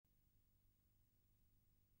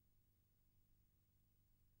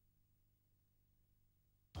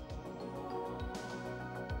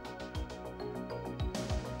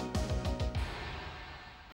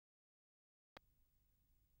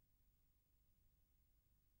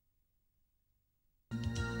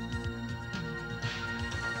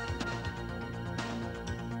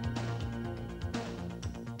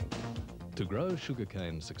To grow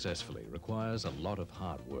sugarcane successfully requires a lot of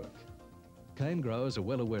hard work. Cane growers are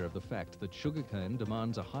well aware of the fact that sugarcane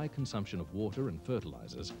demands a high consumption of water and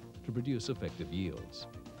fertilizers to produce effective yields.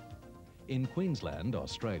 In Queensland,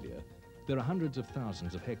 Australia, there are hundreds of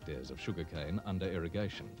thousands of hectares of sugarcane under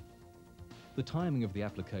irrigation. The timing of the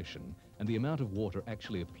application and the amount of water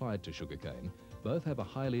actually applied to sugarcane both have a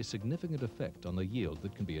highly significant effect on the yield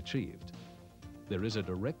that can be achieved. There is a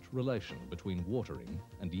direct relation between watering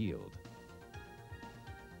and yield.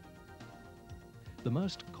 The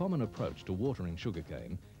most common approach to watering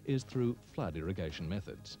sugarcane is through flood irrigation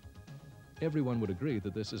methods. Everyone would agree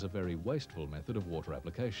that this is a very wasteful method of water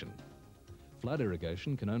application. Flood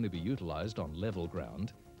irrigation can only be utilised on level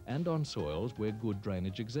ground and on soils where good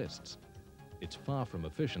drainage exists. It's far from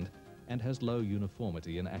efficient and has low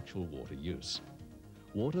uniformity in actual water use.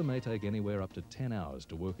 Water may take anywhere up to 10 hours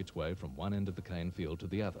to work its way from one end of the cane field to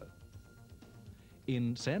the other.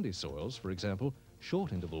 In sandy soils, for example,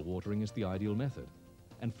 short interval watering is the ideal method,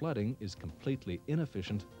 and flooding is completely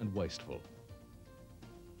inefficient and wasteful.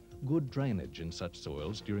 Good drainage in such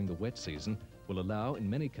soils during the wet season will allow, in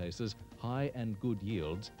many cases, high and good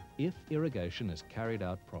yields if irrigation is carried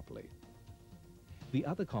out properly. The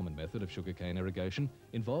other common method of sugarcane irrigation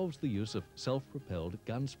involves the use of self-propelled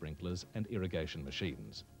gun sprinklers and irrigation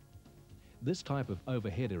machines. This type of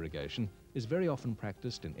overhead irrigation is very often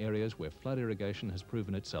practiced in areas where flood irrigation has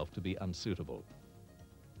proven itself to be unsuitable.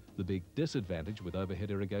 The big disadvantage with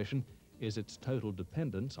overhead irrigation is its total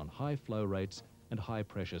dependence on high flow rates and high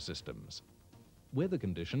pressure systems. Weather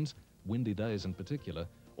conditions, windy days in particular,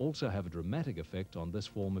 also have a dramatic effect on this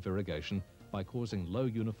form of irrigation by causing low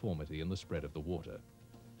uniformity in the spread of the water.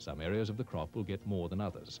 Some areas of the crop will get more than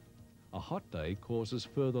others. A hot day causes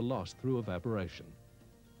further loss through evaporation.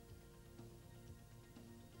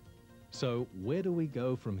 So where do we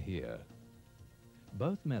go from here?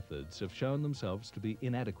 Both methods have shown themselves to be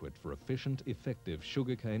inadequate for efficient, effective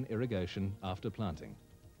sugarcane irrigation after planting.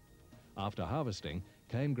 After harvesting,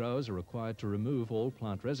 cane growers are required to remove all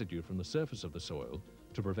plant residue from the surface of the soil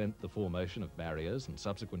to prevent the formation of barriers and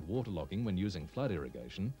subsequent waterlogging when using flood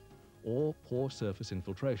irrigation, or poor surface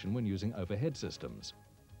infiltration when using overhead systems.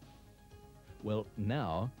 Well,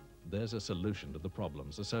 now there's a solution to the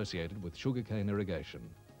problems associated with sugarcane irrigation.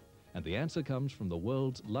 And the answer comes from the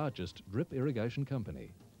world's largest drip irrigation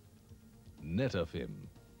company, NETAFIM.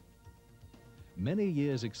 Many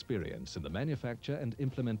years' experience in the manufacture and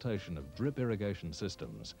implementation of drip irrigation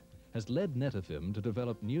systems has led NETAFIM to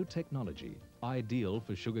develop new technology ideal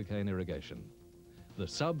for sugarcane irrigation, the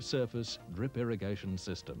subsurface drip irrigation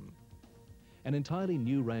system. An entirely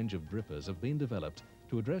new range of drippers have been developed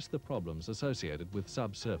to address the problems associated with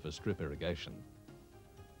subsurface drip irrigation.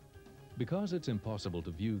 Because it's impossible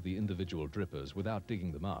to view the individual drippers without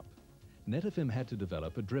digging them up, NETAFIM had to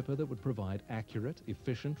develop a dripper that would provide accurate,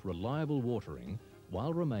 efficient, reliable watering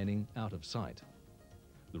while remaining out of sight.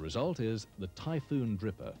 The result is the Typhoon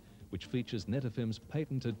dripper, which features NETAFIM's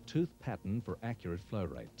patented tooth pattern for accurate flow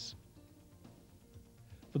rates.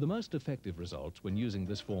 For the most effective results when using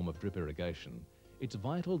this form of drip irrigation, it's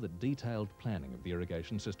vital that detailed planning of the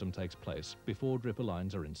irrigation system takes place before dripper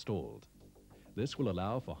lines are installed. This will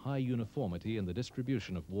allow for high uniformity in the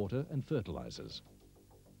distribution of water and fertilizers.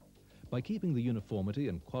 By keeping the uniformity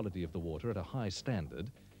and quality of the water at a high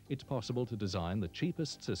standard, it's possible to design the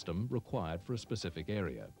cheapest system required for a specific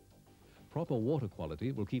area. Proper water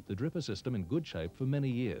quality will keep the dripper system in good shape for many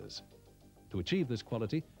years. To achieve this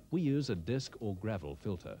quality, we use a disc or gravel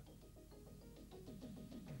filter.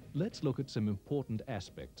 Let's look at some important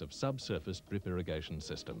aspects of subsurface drip irrigation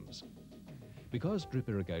systems. Because drip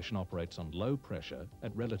irrigation operates on low pressure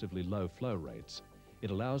at relatively low flow rates, it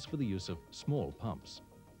allows for the use of small pumps.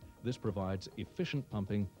 This provides efficient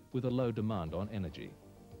pumping with a low demand on energy.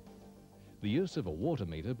 The use of a water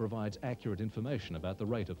meter provides accurate information about the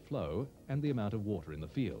rate of flow and the amount of water in the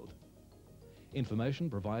field. Information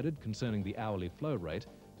provided concerning the hourly flow rate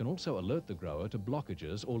can also alert the grower to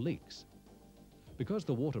blockages or leaks. Because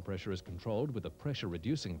the water pressure is controlled with a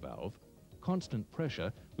pressure-reducing valve, constant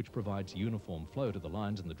pressure, which provides uniform flow to the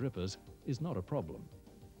lines in the drippers, is not a problem.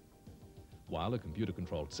 While a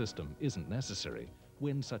computer-controlled system isn't necessary,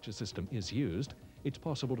 when such a system is used, it's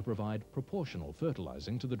possible to provide proportional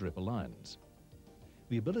fertilizing to the dripper lines.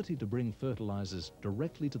 The ability to bring fertilizers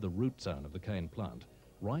directly to the root zone of the cane plant,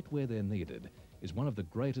 right where they're needed, is one of the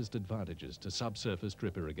greatest advantages to subsurface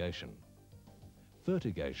drip irrigation.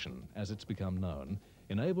 Fertigation, as it's become known,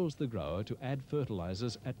 enables the grower to add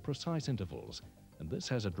fertilizers at precise intervals, and this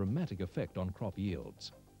has a dramatic effect on crop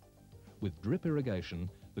yields. With drip irrigation,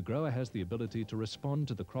 the grower has the ability to respond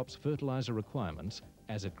to the crop's fertilizer requirements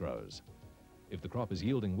as it grows. If the crop is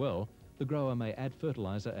yielding well, the grower may add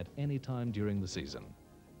fertilizer at any time during the season.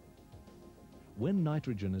 When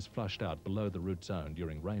nitrogen is flushed out below the root zone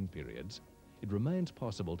during rain periods, it remains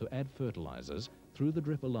possible to add fertilizers through the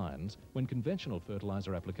dripper lines when conventional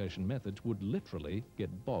fertilizer application methods would literally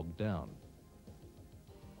get bogged down.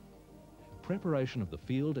 Preparation of the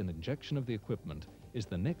field and injection of the equipment is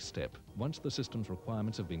the next step once the system's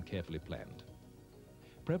requirements have been carefully planned.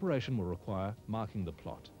 Preparation will require marking the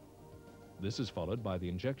plot. This is followed by the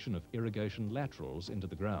injection of irrigation laterals into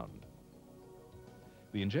the ground.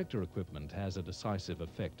 The injector equipment has a decisive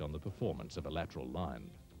effect on the performance of a lateral line.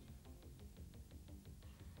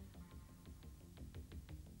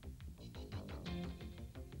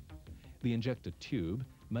 The injector tube,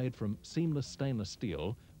 made from seamless stainless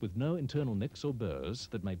steel with no internal nicks or burrs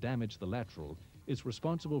that may damage the lateral, is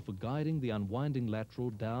responsible for guiding the unwinding lateral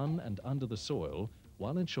down and under the soil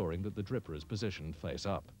while ensuring that the dripper is positioned face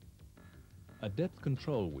up. A depth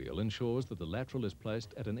control wheel ensures that the lateral is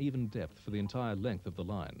placed at an even depth for the entire length of the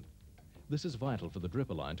line. This is vital for the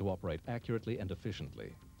dripper line to operate accurately and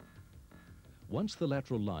efficiently. Once the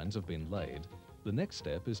lateral lines have been laid, the next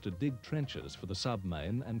step is to dig trenches for the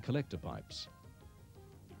sub-main and collector pipes.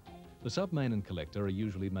 The sub-main and collector are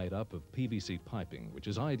usually made up of PVC piping, which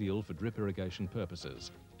is ideal for drip irrigation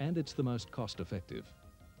purposes, and it's the most cost-effective.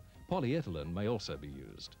 Polyethylene may also be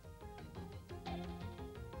used.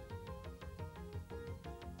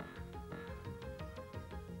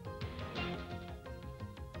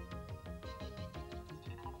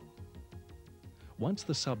 Once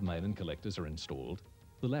the sub-main and collectors are installed,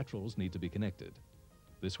 the laterals need to be connected.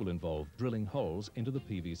 This will involve drilling holes into the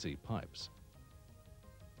PVC pipes.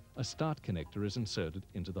 A start connector is inserted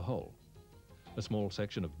into the hole. A small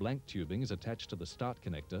section of blank tubing is attached to the start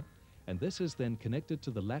connector, and this is then connected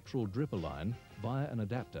to the lateral dripper line via an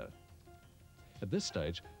adapter. At this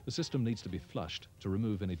stage, the system needs to be flushed to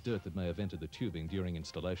remove any dirt that may have entered the tubing during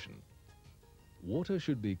installation. Water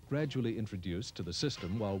should be gradually introduced to the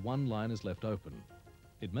system while one line is left open.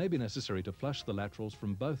 It may be necessary to flush the laterals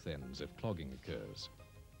from both ends if clogging occurs.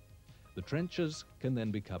 The trenches can then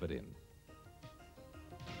be covered in.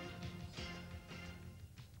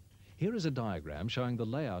 Here is a diagram showing the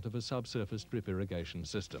layout of a subsurface drip irrigation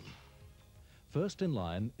system. First in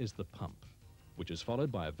line is the pump, which is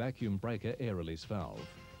followed by a vacuum breaker air release valve,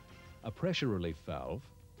 a pressure relief valve,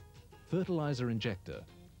 fertilizer injector,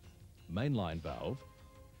 mainline valve,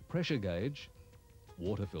 pressure gauge,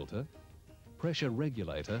 water filter, pressure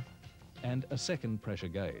regulator, and a second pressure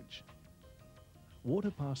gauge.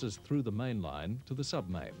 Water passes through the main line to the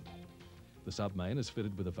sub-main. The sub-main is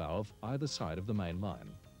fitted with a valve either side of the main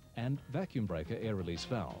line, and vacuum breaker air release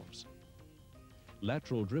valves.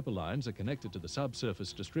 Lateral dripper lines are connected to the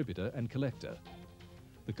subsurface distributor and collector.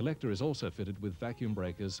 The collector is also fitted with vacuum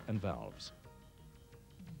breakers and valves.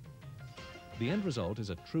 The end result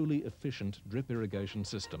is a truly efficient drip irrigation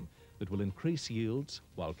system that will increase yields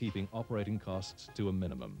while keeping operating costs to a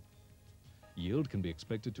minimum. Yield can be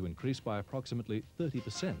expected to increase by approximately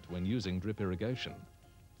 30% when using drip irrigation.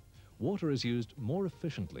 Water is used more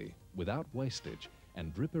efficiently without wastage,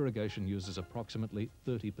 and drip irrigation uses approximately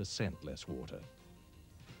 30% less water.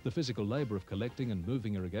 The physical labor of collecting and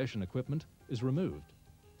moving irrigation equipment is removed,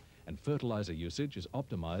 and fertilizer usage is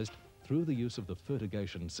optimized through the use of the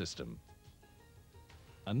fertigation system.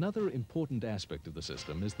 Another important aspect of the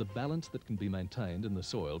system is the balance that can be maintained in the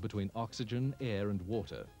soil between oxygen, air, and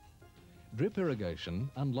water. Drip irrigation,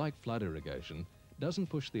 unlike flood irrigation,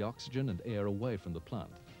 doesn't push the oxygen and air away from the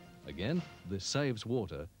plant. Again, this saves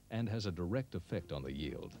water and has a direct effect on the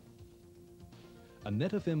yield. A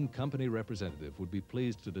NETAFIM company representative would be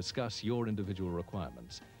pleased to discuss your individual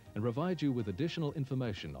requirements and provide you with additional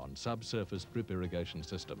information on subsurface drip irrigation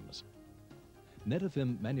systems.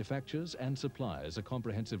 NETAFIM manufactures and supplies a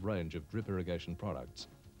comprehensive range of drip irrigation products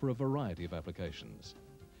for a variety of applications.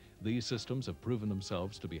 These systems have proven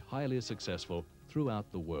themselves to be highly successful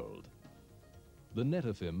throughout the world. The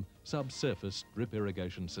NETAFIM subsurface drip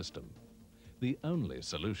irrigation system, the only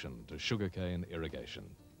solution to sugarcane irrigation.